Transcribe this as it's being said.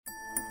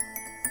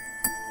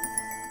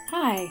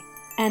Hi,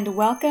 and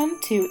welcome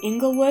to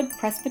Inglewood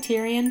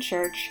Presbyterian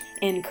Church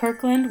in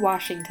Kirkland,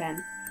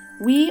 Washington.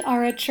 We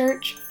are a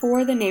church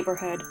for the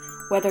neighborhood.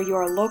 Whether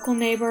you're a local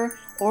neighbor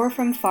or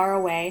from far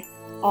away,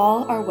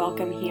 all are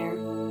welcome here.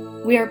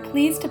 We are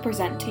pleased to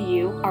present to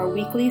you our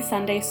weekly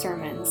Sunday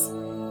sermons.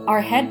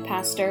 Our head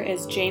pastor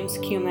is James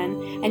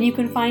Cuman, and you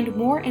can find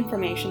more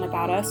information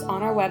about us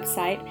on our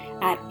website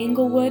at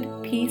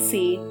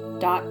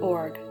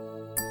inglewoodpc.org.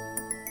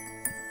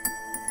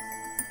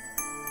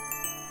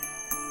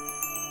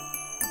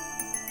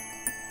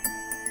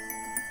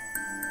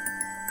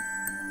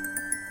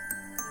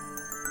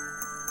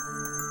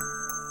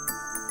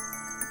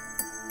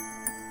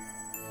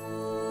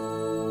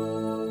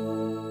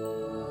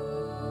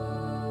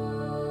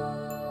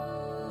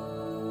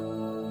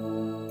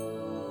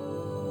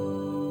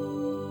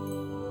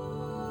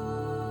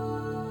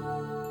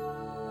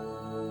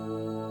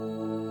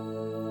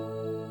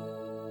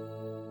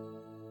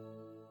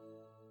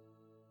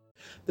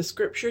 The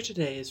scripture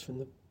today is from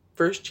the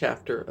first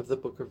chapter of the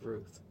book of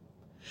Ruth.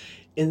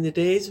 In the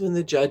days when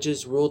the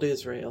judges ruled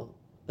Israel,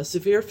 a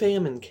severe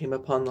famine came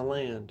upon the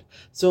land.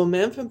 So a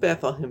man from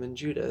Bethlehem in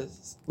Judah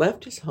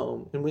left his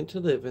home and went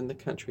to live in the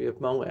country of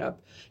Moab,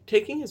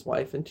 taking his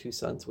wife and 2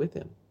 sons with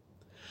him.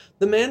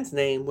 The man's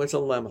name was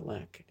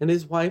Elimelech, and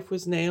his wife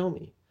was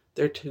Naomi.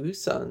 Their 2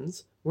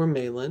 sons were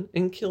Mahlon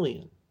and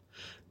Chilion.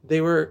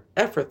 They were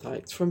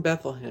Ephrathites from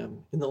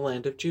Bethlehem in the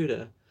land of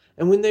Judah,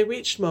 and when they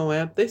reached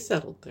Moab, they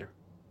settled there.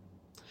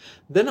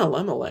 Then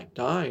Elimelech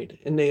died,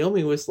 and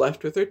Naomi was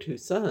left with her 2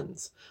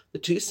 sons. The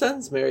 2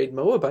 sons married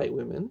Moabite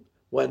women.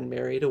 One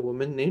married a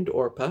woman named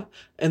Orpah,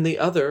 and the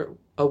other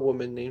a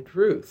woman named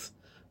Ruth.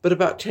 But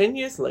about 10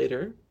 years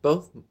later,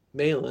 both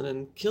Mahlon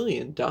and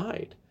Chilion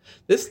died.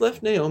 This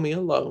left Naomi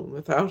alone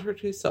without her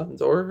 2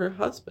 sons or her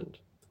husband.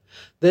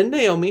 Then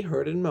Naomi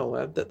heard in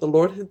Moab that the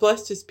Lord had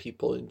blessed his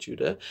people in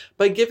Judah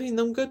by giving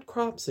them good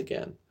crops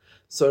again.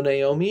 So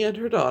Naomi and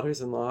her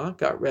daughters-in-law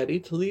got ready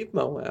to leave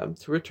Moab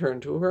to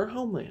return to her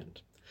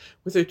homeland.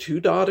 With her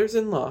 2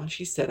 daughters-in-law,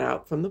 she set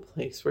out from the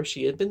place where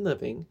she had been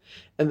living,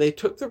 and they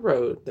took the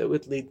road that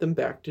would lead them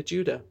back to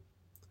Judah.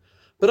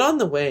 But on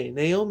the way,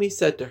 Naomi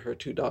said to her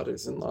 2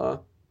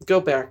 daughters-in-law,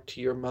 "Go back to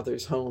your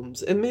mother's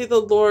homes, and may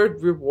the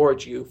Lord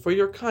reward you for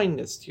your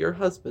kindness to your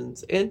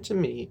husbands and to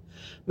me.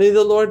 May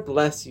the Lord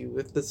bless you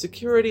with the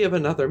security of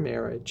another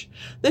marriage."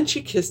 Then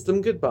she kissed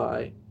them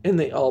goodbye, and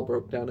they all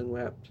broke down and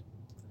wept.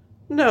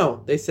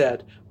 "No," they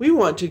said, "we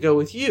want to go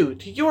with you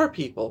to your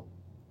people."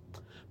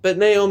 But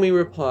Naomi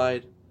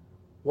replied,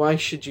 "Why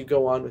should you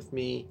go on with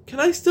me?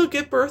 Can I still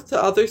give birth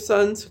to other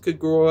sons who could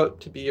grow up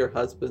to be your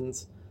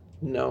husbands?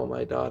 No,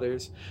 my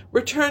daughters,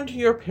 return to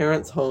your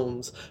parents'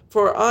 homes,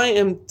 for I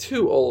am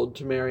too old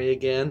to marry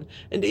again,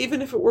 and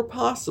even if it were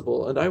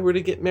possible and I were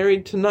to get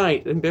married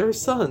tonight and bear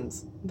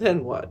sons,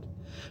 then what?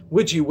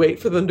 Would you wait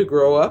for them to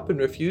grow up and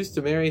refuse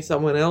to marry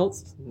someone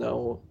else?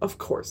 No, of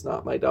course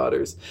not, my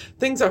daughters.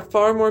 Things are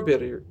far more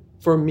bitter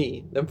for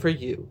me than for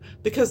you,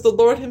 because the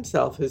Lord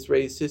himself has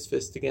raised his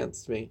fist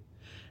against me."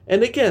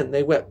 And again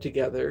they wept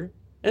together,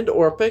 and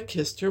Orpah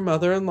kissed her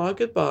mother-in-law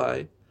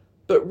goodbye,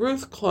 but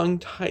Ruth clung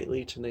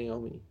tightly to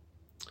Naomi.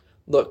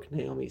 "Look,"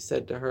 Naomi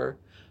said to her,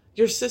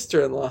 "your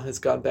sister-in-law has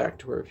gone back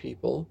to her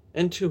people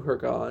and to her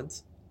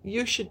gods.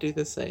 You should do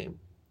the same."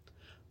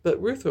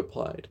 But Ruth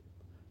replied,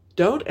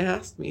 "Don't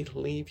ask me to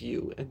leave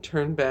you and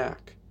turn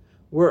back.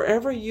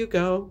 Wherever you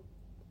go,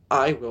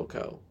 I will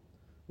go.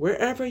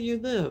 Wherever you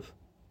live,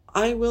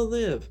 I will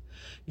live.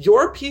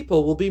 Your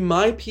people will be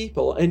my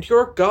people, and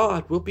your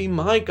God will be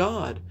my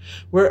God.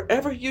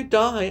 Wherever you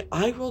die,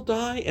 I will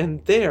die,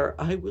 and there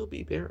I will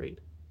be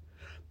buried.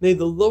 May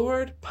the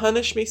Lord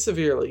punish me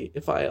severely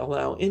if I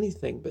allow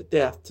anything but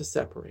death to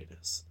separate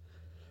us."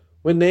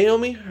 When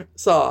Naomi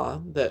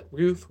saw that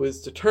Ruth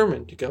was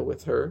determined to go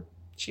with her,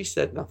 she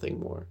said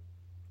nothing more.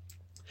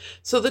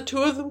 So the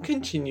 2 of them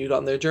continued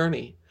on their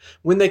journey.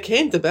 When they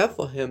came to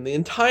Bethlehem, the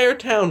entire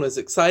town was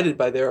excited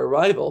by their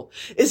arrival.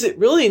 "Is it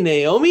really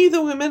Naomi?"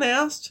 the women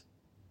asked.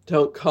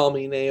 "Don't call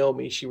me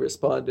Naomi," she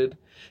responded.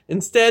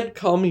 "Instead,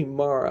 call me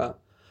Mara,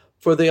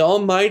 for the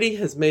Almighty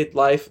has made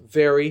life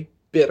very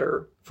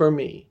bitter for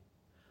me.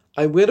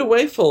 I went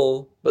away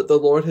full, but the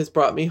Lord has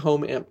brought me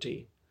home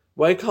empty.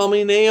 Why call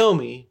me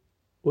Naomi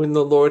when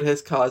the Lord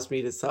has caused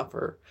me to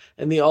suffer,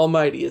 and the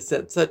Almighty has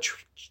sent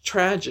such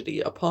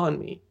tragedy upon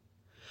me?"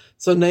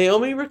 So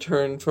Naomi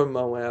returned from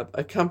Moab,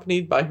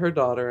 accompanied by her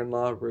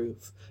daughter-in-law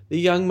Ruth, the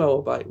young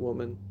Moabite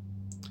woman.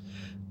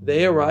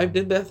 They arrived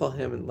in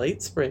Bethlehem in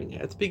late spring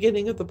at the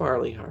beginning of the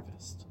barley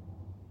harvest.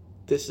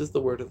 This is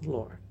the word of the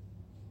Lord.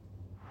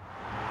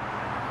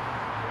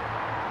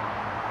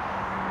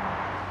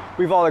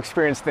 We've all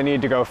experienced the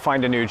need to go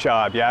find a new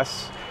job,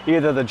 yes?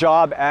 Either the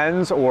job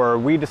ends or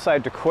we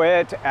decide to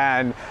quit,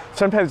 and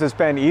sometimes it's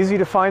been easy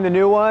to find a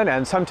new one,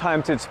 and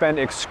sometimes it's been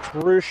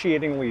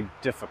excruciatingly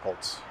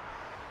difficult.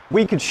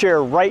 We could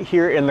share right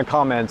here in the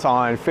comments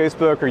on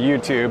Facebook or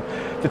YouTube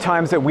the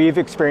times that we've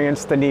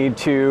experienced the need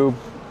to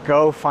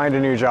go find a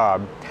new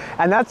job.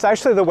 And that's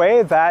actually the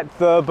way that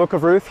the book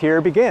of Ruth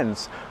here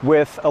begins,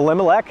 with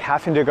Elimelech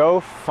having to go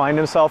find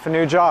himself a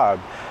new job.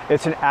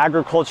 It's an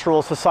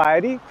agricultural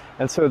society,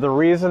 and so the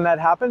reason that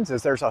happens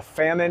is there's a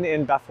famine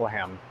in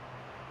Bethlehem.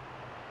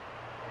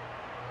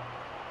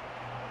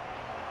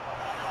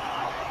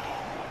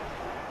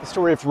 The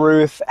story of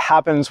Ruth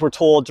happens, we're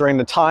told, during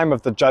the time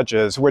of the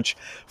Judges, which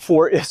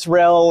for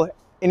Israel,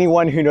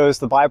 anyone who knows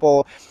the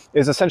Bible,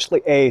 is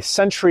essentially a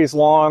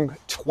centuries-long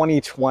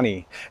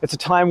 2020. It's a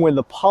time when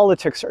the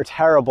politics are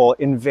terrible,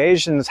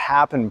 invasions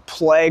happen,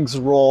 plagues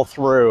roll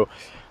through.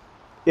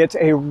 It's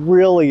a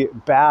really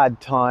bad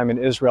time in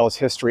Israel's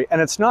history. And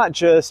it's not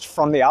just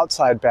from the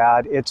outside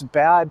bad, it's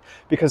bad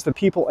because the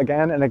people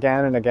again and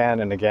again and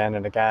again and again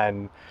and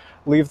again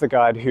leave the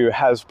God who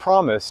has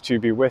promised to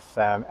be with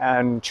them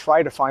and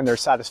try to find their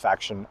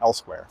satisfaction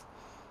elsewhere.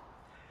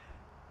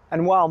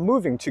 And while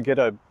moving to get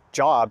a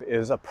job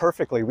is a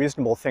perfectly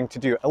reasonable thing to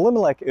do,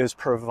 Elimelech is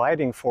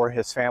providing for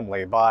his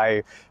family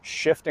by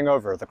shifting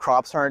over. The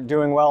crops aren't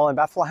doing well in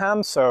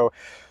Bethlehem, so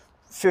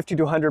 50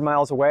 to 100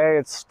 miles away,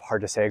 it's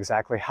hard to say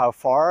exactly how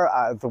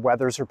far. The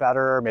weathers are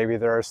better. Maybe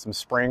there are some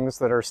springs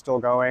that are still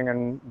going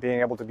and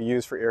being able to be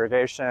used for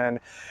irrigation.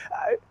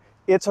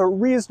 It's a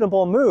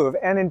reasonable move,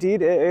 and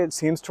indeed it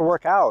seems to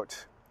work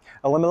out.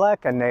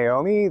 Elimelech and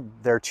Naomi,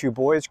 their two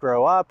boys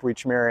grow up,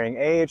 reach marrying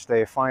age,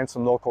 they find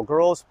some local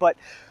girls, but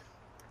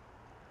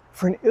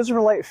for an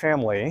Israelite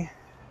family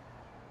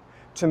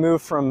to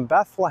move from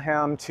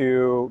Bethlehem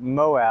to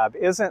Moab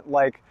isn't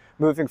like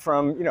moving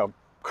from,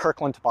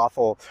 Kirkland to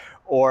Bothell,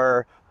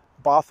 or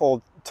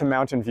Bothell to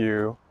Mountain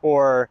View,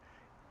 or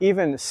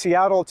even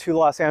Seattle to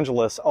Los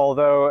Angeles,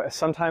 although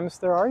sometimes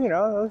there are,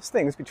 those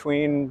things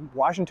between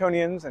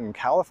Washingtonians and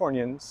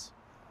Californians.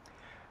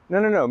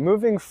 No.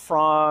 Moving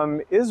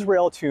from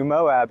Israel to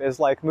Moab is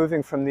like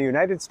moving from the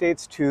United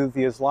States to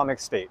the Islamic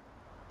State.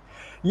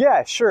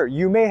 Yeah, sure,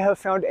 you may have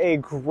found a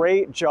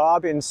great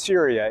job in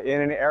Syria,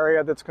 in an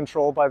area that's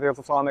controlled by the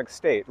Islamic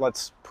State.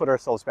 Let's put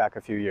ourselves back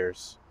a few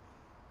years.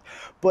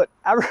 But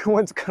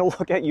everyone's going to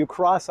look at you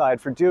cross-eyed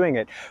for doing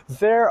it.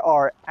 They're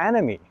our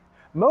enemy.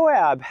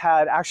 Moab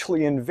had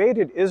actually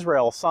invaded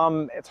Israel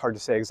some, it's hard to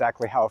say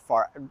exactly how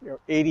far,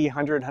 80,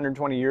 100,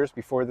 120 years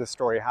before this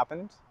story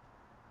happened.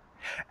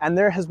 And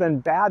there has been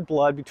bad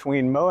blood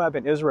between Moab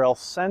and Israel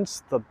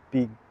since the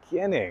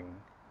beginning.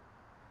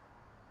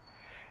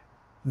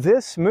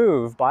 This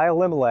move by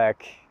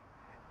Elimelech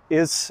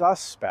is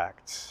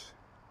suspect.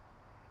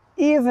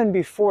 Even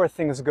before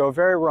things go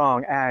very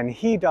wrong and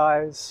he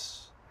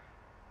dies,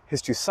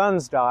 his two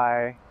sons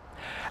die,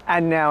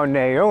 and now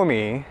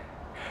Naomi,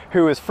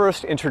 who is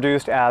first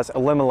introduced as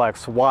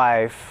Elimelech's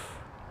wife,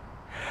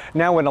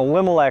 now when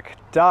Elimelech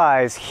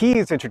dies,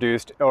 he's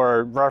introduced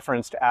or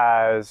referenced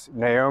as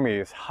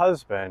Naomi's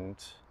husband.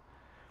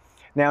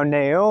 Now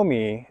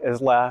Naomi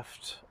is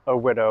left a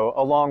widow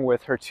along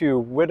with her two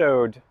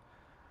widowed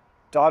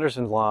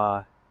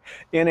daughters-in-law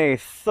in a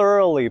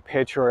thoroughly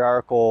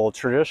patriarchal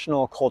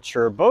traditional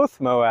culture, both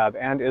Moab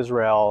and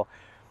Israel.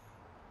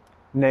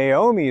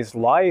 Naomi's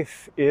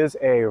life is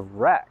a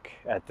wreck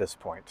at this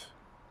point.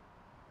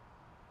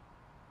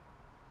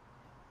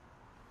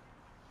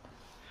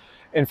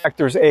 In fact,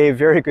 there's a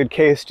very good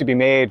case to be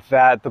made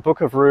that the book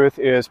of Ruth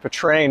is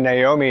portraying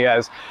Naomi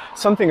as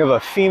something of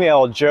a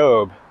female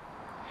Job.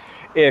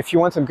 If you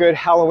want some good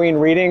Halloween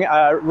reading,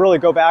 really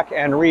go back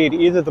and read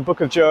either the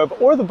book of Job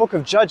or the book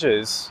of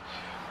Judges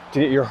to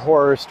get your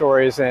horror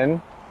stories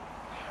in.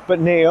 But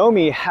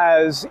Naomi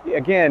has,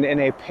 again, in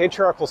a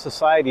patriarchal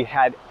society,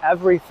 had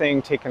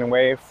everything taken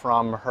away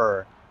from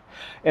her.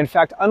 In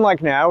fact,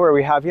 unlike now where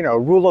we have,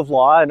 rule of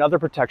law and other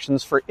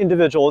protections for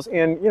individuals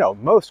in,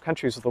 most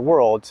countries of the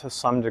world to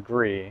some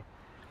degree,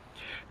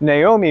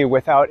 Naomi,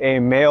 without a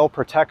male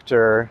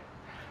protector,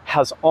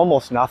 has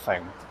almost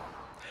nothing.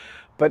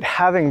 But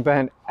having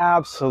been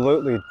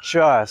absolutely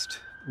just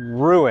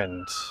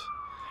ruined,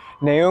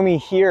 Naomi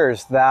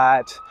hears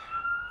that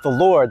the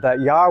Lord,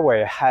 that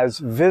Yahweh, has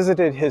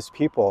visited his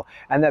people,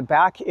 and that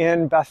back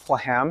in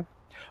Bethlehem,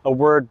 a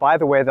word, by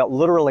the way, that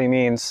literally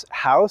means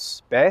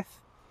house, Beth,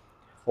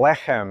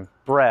 Lechem,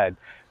 bread.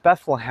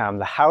 Bethlehem,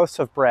 the house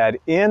of bread.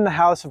 In the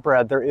house of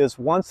bread, there is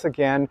once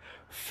again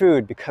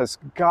food because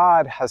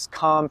God has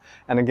come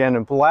and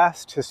again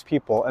blessed his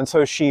people. And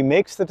so she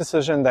makes the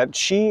decision that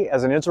she,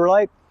 as an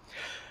Israelite,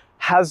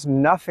 has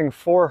nothing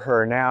for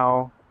her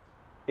now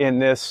in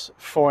this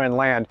foreign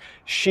land.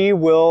 She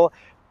will,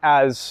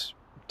 as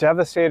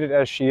devastated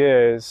as she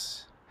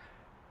is,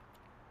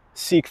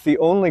 seek the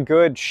only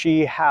good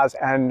she has,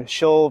 and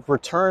she'll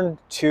return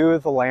to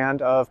the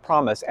land of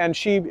promise. And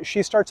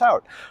she starts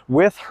out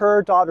with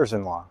her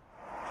daughters-in-law.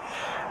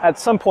 At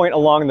some point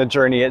along the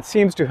journey, it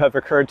seems to have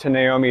occurred to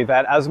Naomi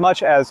that as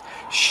much as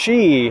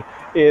she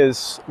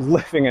is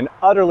living an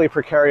utterly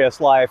precarious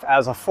life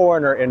as a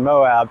foreigner in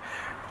Moab,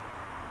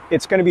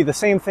 it's going to be the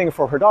same thing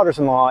for her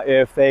daughters-in-law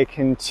if they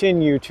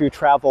continue to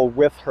travel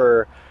with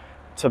her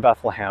to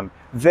Bethlehem.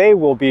 They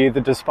will be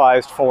the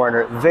despised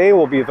foreigner. They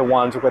will be the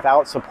ones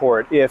without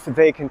support if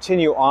they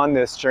continue on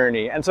this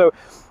journey. And so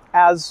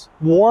as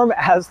warm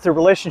as the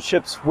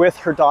relationships with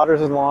her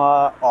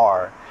daughters-in-law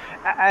are.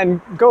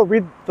 And go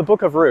read the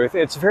book of Ruth.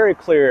 It's very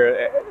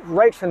clear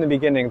right from the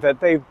beginning that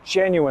they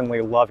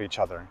genuinely love each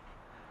other.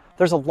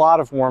 There's a lot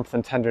of warmth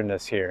and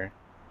tenderness here.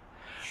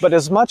 But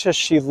as much as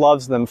she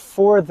loves them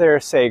for their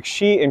sake,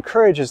 she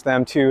encourages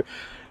them to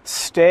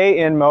stay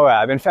in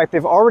Moab. In fact,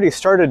 they've already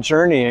started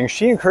journeying.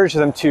 She encourages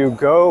them to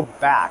go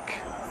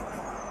back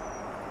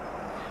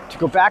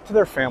to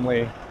their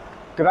family,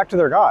 go back to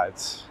their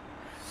gods.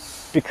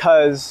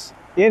 Because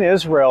in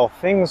Israel,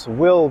 things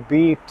will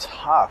be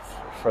tough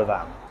for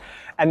them.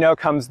 And now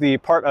comes the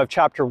part of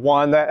chapter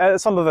 1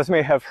 that some of us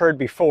may have heard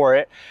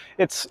before.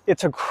 It's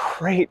a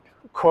great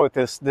quote,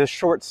 this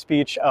short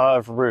speech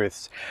of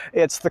Ruth's.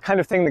 It's the kind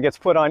of thing that gets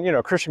put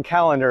on, Christian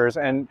calendars,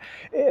 and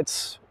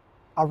it's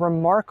a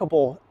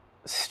remarkable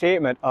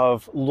statement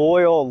of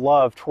loyal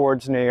love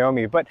towards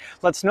Naomi. But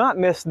let's not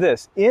miss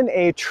this. In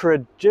a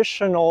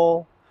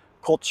traditional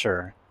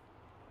culture,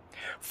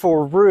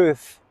 for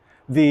Ruth,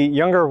 the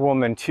younger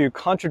woman, to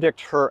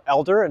contradict her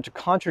elder and to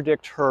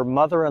contradict her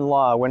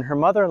mother-in-law, when her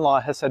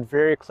mother-in-law has said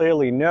very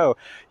clearly, no,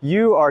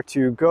 you are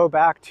to go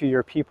back to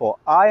your people.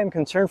 I am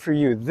concerned for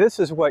you. This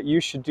is what you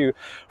should do.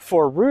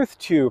 For Ruth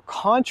to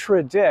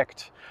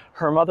contradict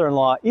her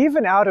mother-in-law,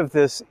 even out of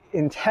this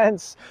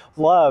intense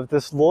love,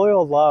 this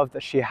loyal love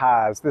that she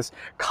has, this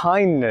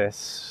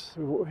kindness,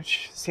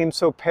 which seems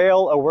so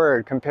pale a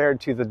word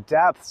compared to the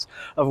depths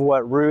of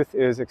what Ruth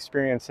is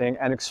experiencing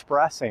and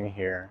expressing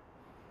here.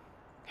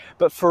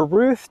 But for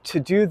Ruth to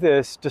do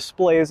this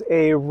displays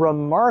a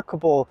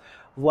remarkable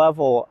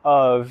level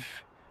of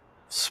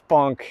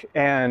spunk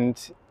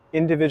and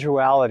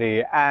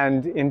individuality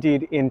and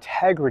indeed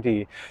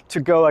integrity to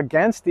go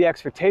against the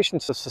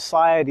expectations of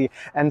society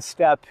and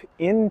step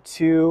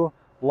into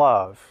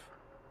love.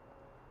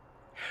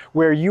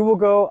 Where you will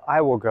go,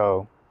 I will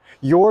go.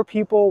 Your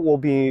people will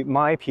be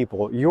my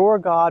people. Your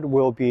God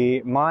will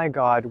be my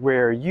God.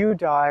 Where you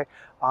die,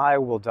 I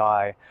will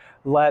die.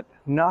 Let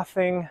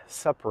nothing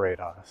separate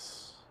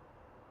us.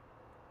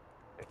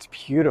 It's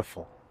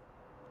beautiful.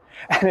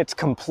 And it's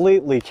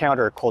completely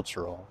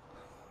countercultural.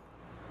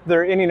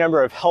 There are any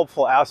number of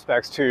helpful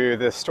aspects to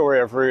the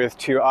story of Ruth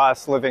to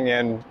us living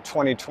in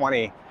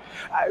 2020.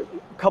 A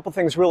couple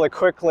things really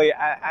quickly,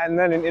 and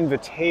then an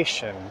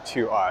invitation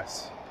to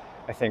us,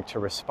 I think, to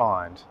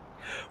respond.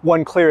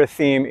 One clear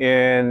theme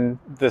in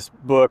this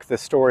book, the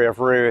story of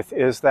Ruth,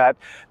 is that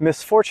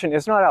misfortune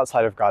is not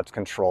outside of God's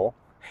control.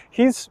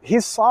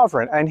 He's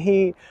sovereign, and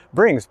he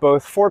brings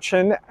both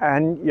fortune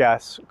and,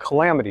 yes,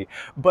 calamity.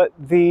 But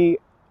the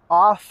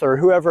author,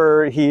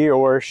 whoever he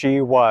or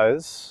she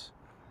was,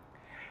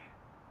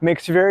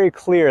 makes very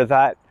clear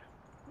that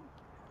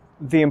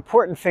the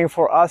important thing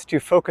for us to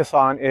focus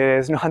on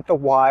is not the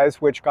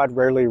whys, which God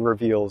rarely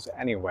reveals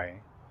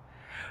anyway,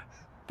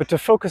 but to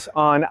focus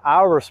on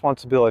our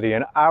responsibility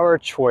and our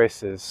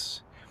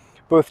choices,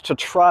 both to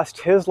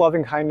trust his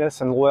loving kindness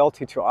and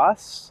loyalty to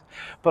us,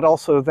 but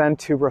also then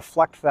to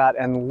reflect that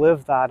and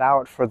live that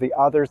out for the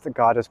others that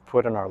God has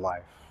put in our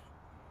life.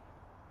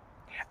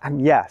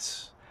 And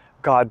yes,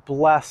 God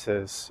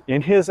blesses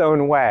in his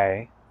own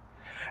way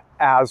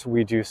as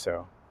we do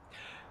so.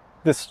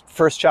 This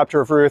first chapter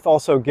of Ruth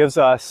also gives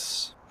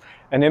us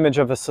an image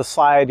of a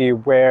society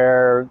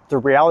where the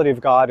reality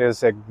of God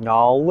is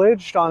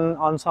acknowledged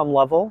on some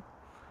level,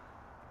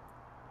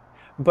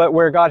 but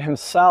where God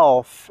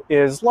himself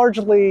is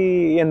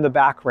largely in the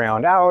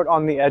background, out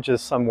on the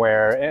edges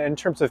somewhere in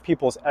terms of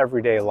people's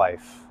everyday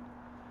life.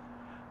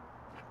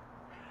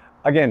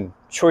 Again,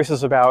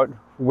 choices about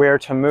where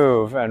to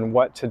move and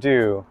what to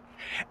do.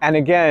 And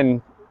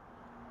again,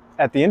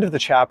 at the end of the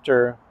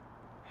chapter,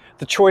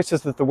 the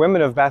choices that the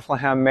women of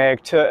Bethlehem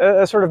make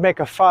to sort of make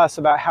a fuss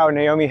about how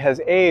Naomi has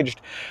aged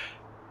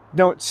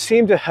don't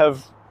seem to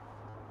have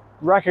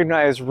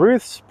recognized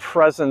Ruth's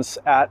presence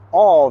at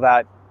all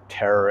that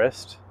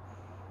terrorist,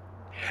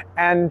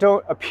 and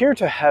don't appear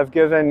to have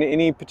given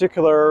any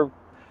particular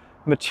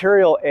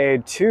material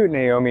aid to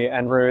Naomi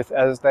and Ruth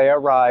as they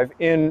arrive,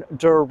 in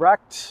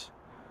direct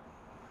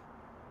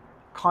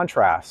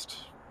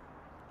contrast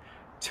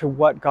to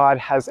what God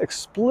has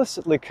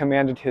explicitly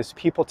commanded his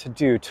people to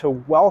do, to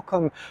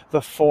welcome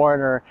the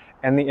foreigner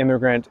and the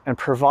immigrant and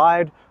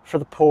provide for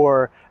the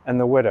poor and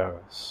the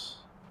widows.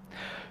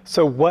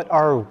 So what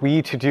are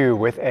we to do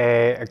with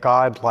a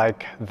God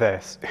like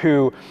this,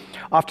 who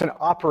often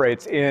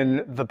operates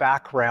in the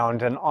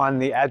background and on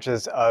the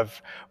edges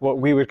of what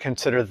we would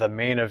consider the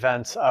main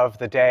events of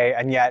the day,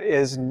 and yet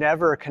is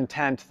never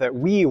content that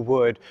we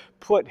would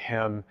put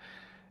him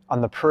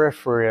on the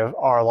periphery of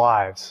our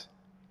lives?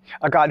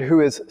 A God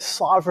who is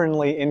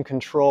sovereignly in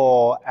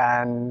control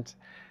and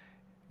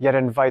yet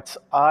invites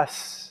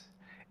us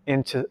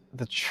into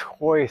the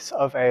choice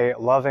of a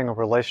loving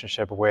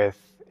relationship with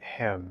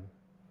him.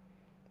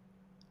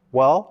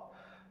 Well,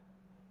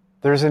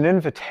 there's an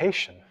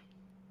invitation.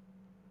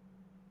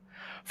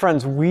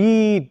 Friends,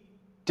 we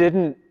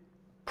didn't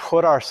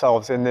put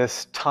ourselves in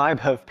this time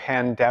of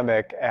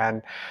pandemic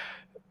and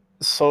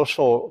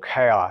social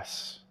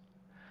chaos.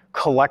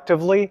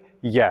 Collectively,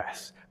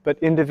 yes. But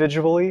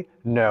individually,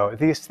 no.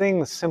 These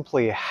things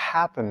simply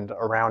happened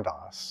around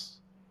us.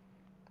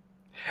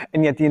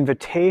 And yet the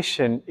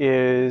invitation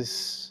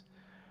is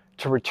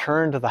to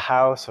return to the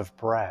house of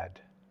bread.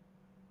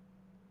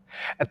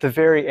 At the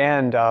very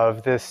end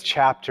of this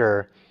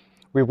chapter,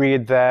 we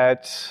read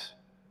that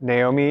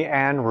Naomi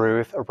and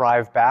Ruth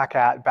arrive back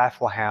at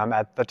Bethlehem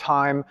at the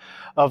time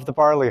of the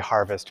barley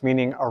harvest,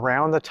 meaning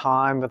around the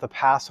time of the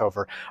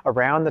Passover,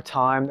 around the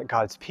time that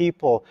God's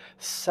people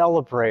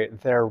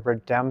celebrate their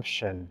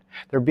redemption.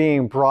 They're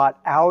being brought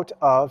out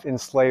of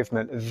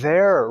enslavement,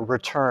 their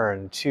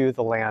return to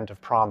the land of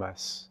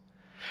promise,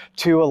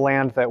 to a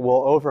land that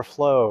will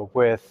overflow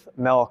with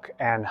milk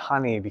and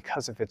honey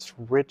because of its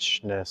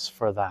richness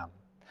for them.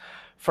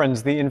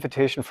 Friends, the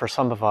invitation for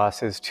some of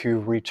us is to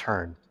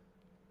return.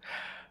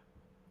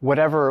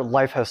 Whatever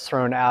life has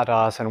thrown at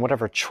us and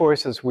whatever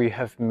choices we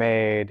have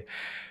made,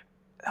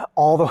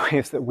 all the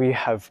ways that we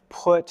have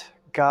put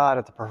God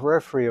at the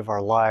periphery of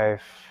our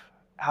life,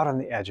 out on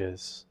the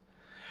edges,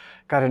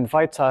 God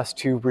invites us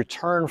to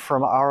return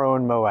from our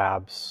own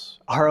Moabs,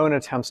 our own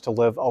attempts to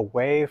live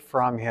away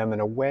from Him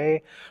and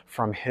away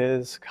from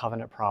His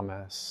covenant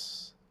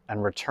promise,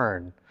 and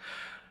return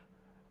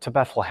to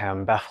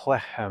Bethlehem,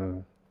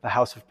 the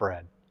house of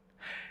bread,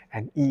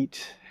 and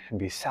eat and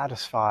be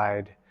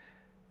satisfied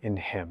in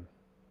Him.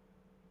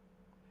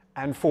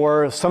 And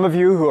for some of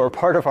you who are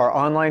part of our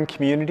online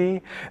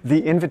community,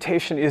 the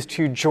invitation is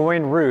to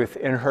join Ruth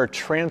in her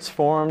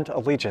transformed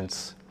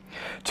allegiance,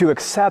 to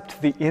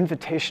accept the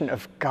invitation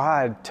of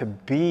God to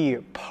be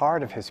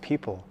part of His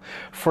people,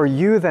 for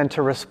you then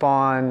to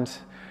respond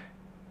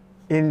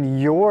in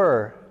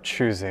your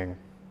choosing,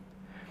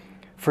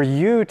 for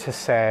you to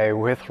say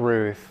with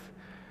Ruth,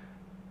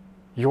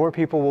 your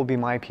people will be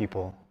my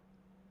people,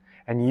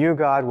 and you,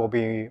 God, will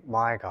be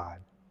my God.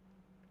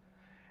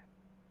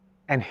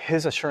 And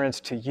His assurance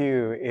to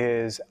you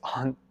is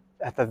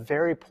at the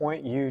very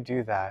point you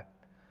do that,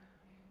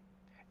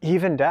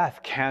 even death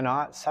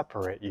cannot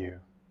separate you.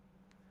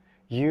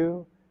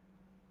 You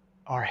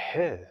are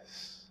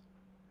His.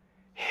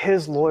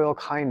 His loyal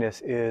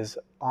kindness is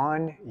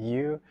on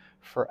you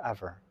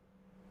forever.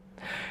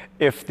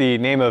 If the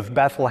name of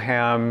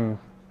Bethlehem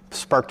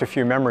sparked a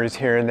few memories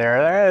here and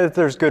there,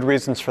 there's good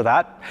reasons for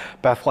that.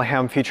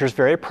 Bethlehem features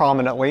very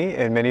prominently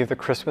in many of the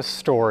Christmas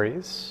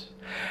stories.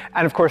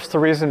 And of course, the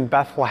reason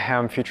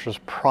Bethlehem features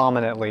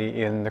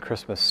prominently in the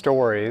Christmas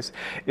stories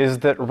is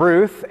that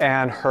Ruth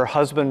and her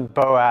husband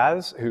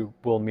Boaz, who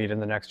we'll meet in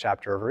the next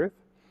chapter of Ruth,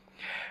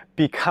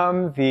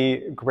 become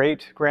the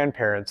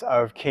great-grandparents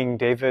of King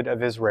David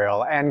of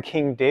Israel. And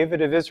King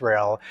David of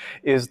Israel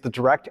is the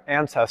direct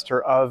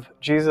ancestor of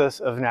Jesus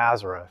of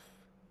Nazareth.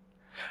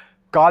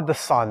 God the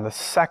Son, the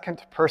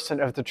second person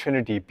of the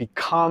Trinity,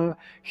 become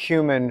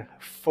human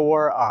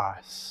for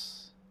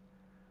us.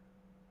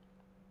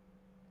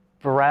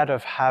 Bread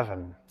of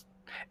heaven,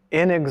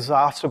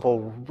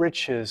 inexhaustible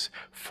riches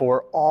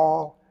for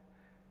all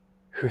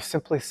who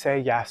simply say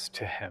yes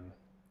to Him.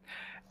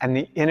 And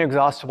the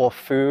inexhaustible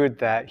food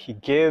that He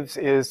gives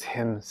is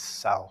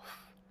Himself,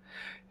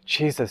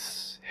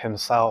 Jesus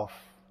Himself.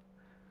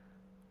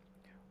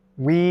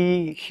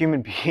 We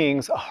human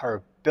beings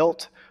are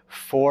built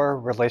for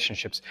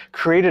relationships,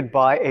 created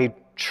by a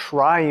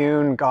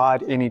triune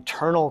God in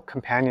eternal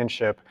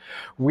companionship.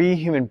 We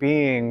human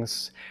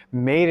beings,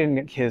 made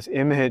in His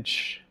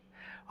image,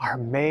 are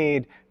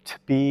made to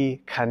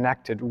be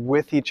connected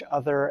with each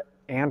other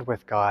and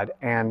with God,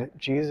 and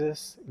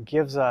Jesus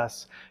gives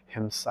us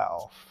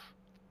Himself.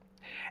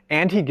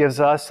 And He gives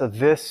us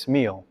this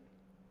meal.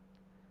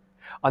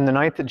 On the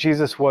night that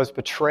Jesus was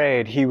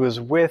betrayed, He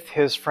was with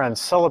His friends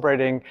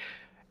celebrating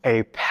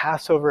a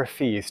Passover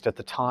feast at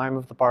the time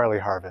of the barley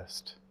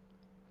harvest.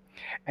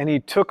 And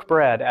He took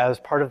bread as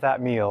part of that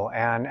meal,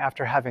 and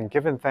after having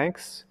given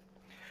thanks,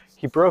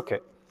 He broke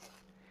it.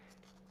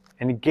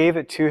 And He gave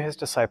it to His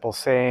disciples,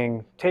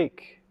 saying,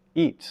 "Take,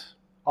 eat,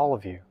 all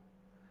of you.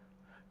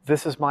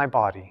 This is my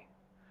body,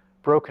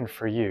 broken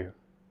for you.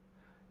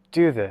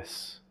 Do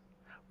this,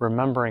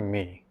 remembering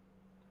me."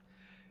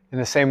 In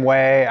the same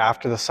way,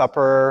 after the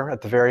supper,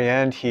 at the very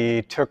end,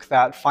 He took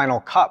that final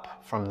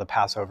cup from the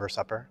Passover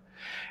supper,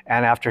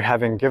 and after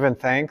having given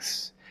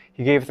thanks,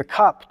 He gave the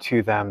cup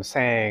to them,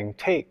 saying,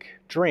 "Take,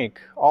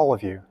 drink, all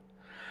of you.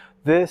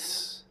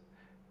 This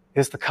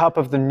is the cup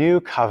of the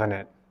new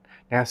covenant,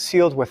 now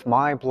sealed with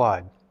my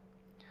blood.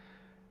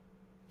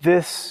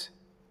 This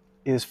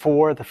is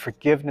for the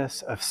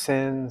forgiveness of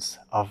sins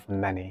of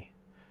many.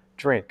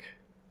 Drink,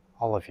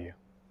 all of you."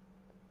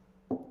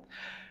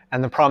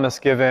 And the promise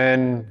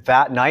given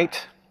that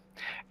night,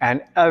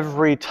 and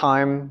every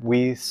time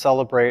we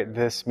celebrate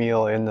this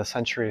meal in the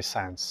century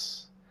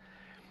since,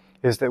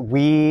 is that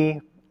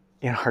we,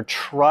 in our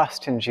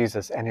trust in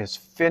Jesus and His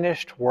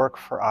finished work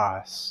for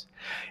us,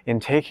 in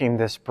taking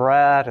this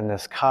bread and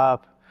this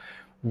cup,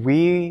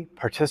 we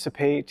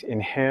participate in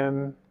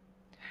Him,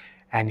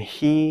 and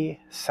He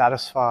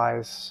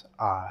satisfies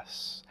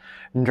us,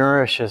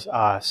 nourishes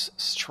us,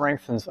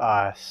 strengthens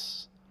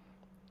us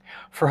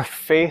for a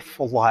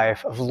faithful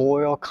life of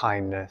loyal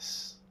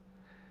kindness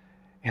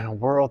in a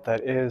world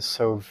that is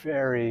so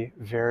very,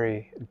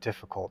 very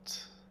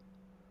difficult.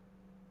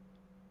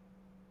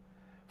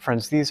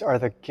 Friends, these are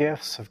the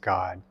gifts of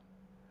God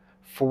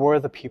for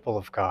the people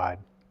of God.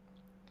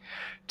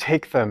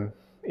 Take them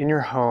in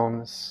your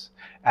homes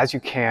as you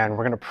can.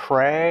 We're going to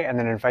pray and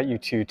then invite you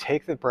to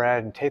take the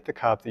bread and take the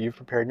cup that you've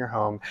prepared in your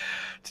home,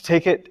 to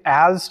take it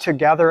as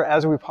together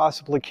as we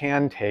possibly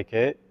can take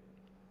it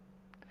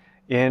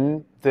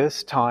in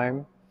this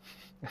time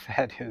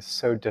that is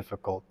so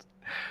difficult.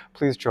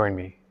 Please join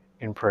me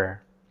in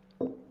prayer.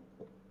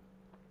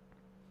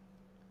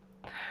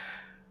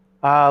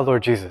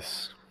 Lord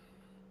Jesus,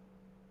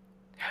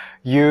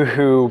 you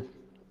who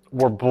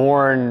were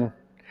born,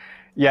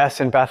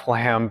 yes, in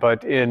Bethlehem,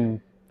 but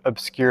in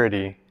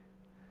obscurity,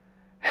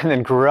 and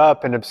then grew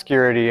up in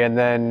obscurity, and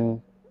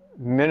then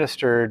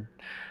ministered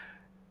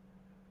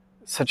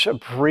such a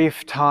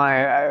brief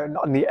time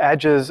on the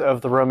edges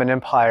of the Roman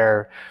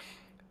Empire.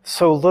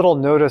 So little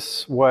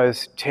notice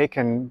was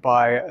taken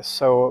by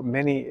so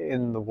many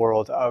in the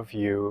world of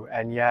you,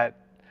 and yet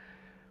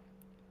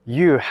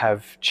you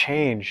have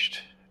changed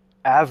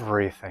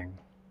everything.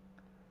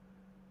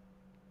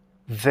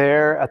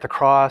 There at the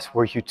cross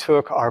where you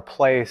took our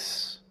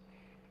place,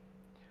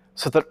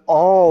 so that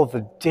all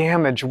the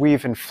damage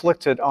we've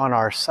inflicted on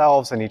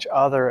ourselves and each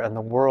other and the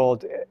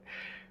world,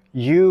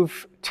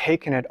 you've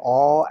taken it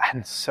all,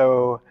 and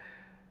so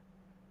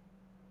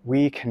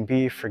we can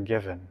be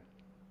forgiven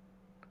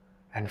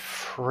and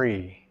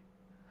free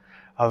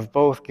of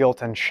both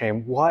guilt and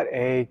shame. What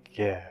a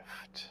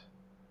gift.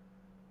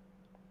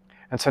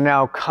 And so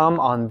now come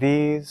on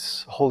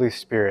these, Holy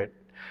Spirit,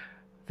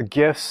 the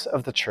gifts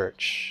of the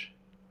church.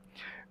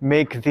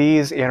 Make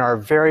these in our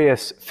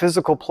various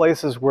physical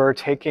places we're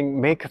taking,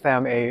 make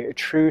them a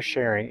true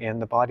sharing in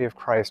the body of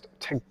Christ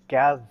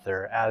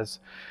together as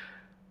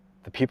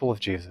the people of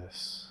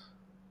Jesus,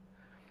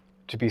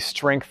 to be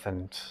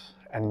strengthened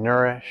and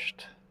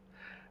nourished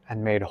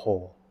and made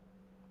whole.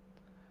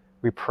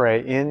 We pray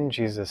in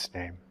Jesus'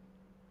 name.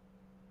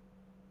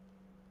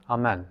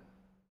 Amen.